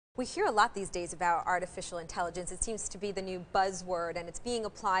We hear a lot these days about artificial intelligence. It seems to be the new buzzword, and it's being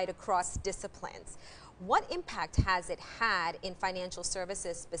applied across disciplines. What impact has it had in financial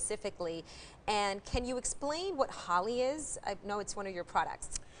services specifically? And can you explain what Holly is? I know it's one of your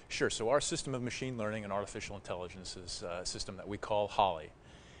products. Sure. So our system of machine learning and artificial intelligence is a system that we call Holly.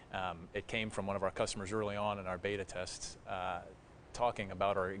 It came from one of our customers early on in our beta tests, talking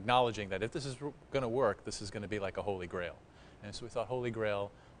about or acknowledging that if this is going to work, this is going to be like a holy grail. And so we thought, holy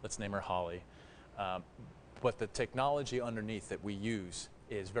grail, let's name her Holly. But the technology underneath that we use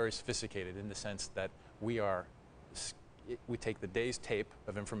is very sophisticated in the sense that we take the day's tape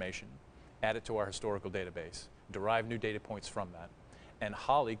of information, add it to our historical database, derive new data points from that, and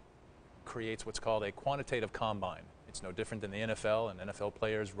Holly creates what's called a quantitative combine. It's no different than the NFL and NFL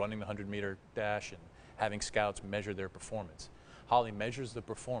players running the 100-meter dash and having scouts measure their performance. Holly measures the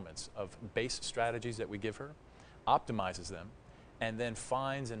performance of base strategies that we give her, optimizes them, and then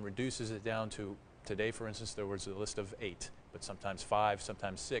finds and reduces it down to, today for instance, there was a list of 8, but sometimes 5,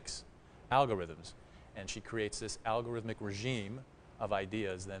 sometimes 6 algorithms. And she creates this algorithmic regime of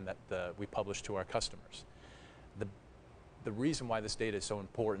ideas then that we publish to our customers. The reason why this data is so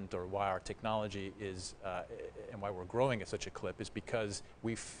important, or why our technology is, and why we're growing at such a clip, is because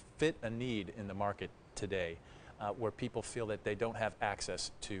we fit a need in the market today where people feel that they don't have access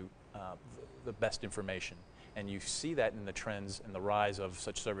to the best information. And you see that in the trends and the rise of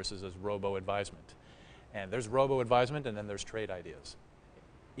such services as robo-advisement. And there's robo-advisement, and then there's trade ideas.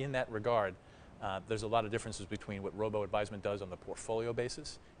 In that regard, there's a lot of differences between what robo-advisement does on the portfolio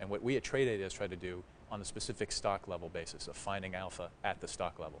basis and what we at Trade Ideas try to do on the specific stock level basis of finding alpha at the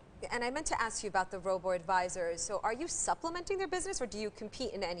stock level. And I meant to ask you about the robo-advisors. So are you supplementing their business, or do you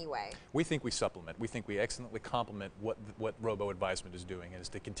compete in any way? We think we supplement. We think we excellently complement what robo-advisement is doing, and is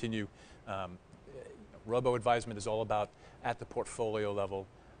to continue. Robo-advisement is all about, at the portfolio level,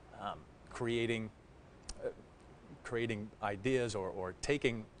 creating ideas or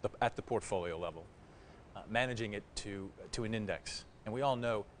taking at the portfolio level, managing it to an index. And we all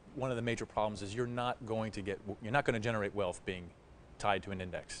know one of the major problems is you're not going to generate wealth being tied to an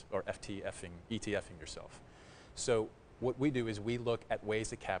index or ETFing yourself. So what we do is we look at ways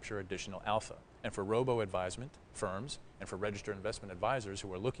to capture additional alpha. And for robo-advisement firms and for registered investment advisors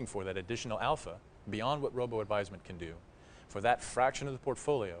who are looking for that additional alpha beyond what robo-advisement can do, for that fraction of the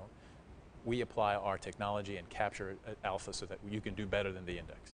portfolio, we apply our technology and capture alpha so that you can do better than the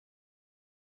index.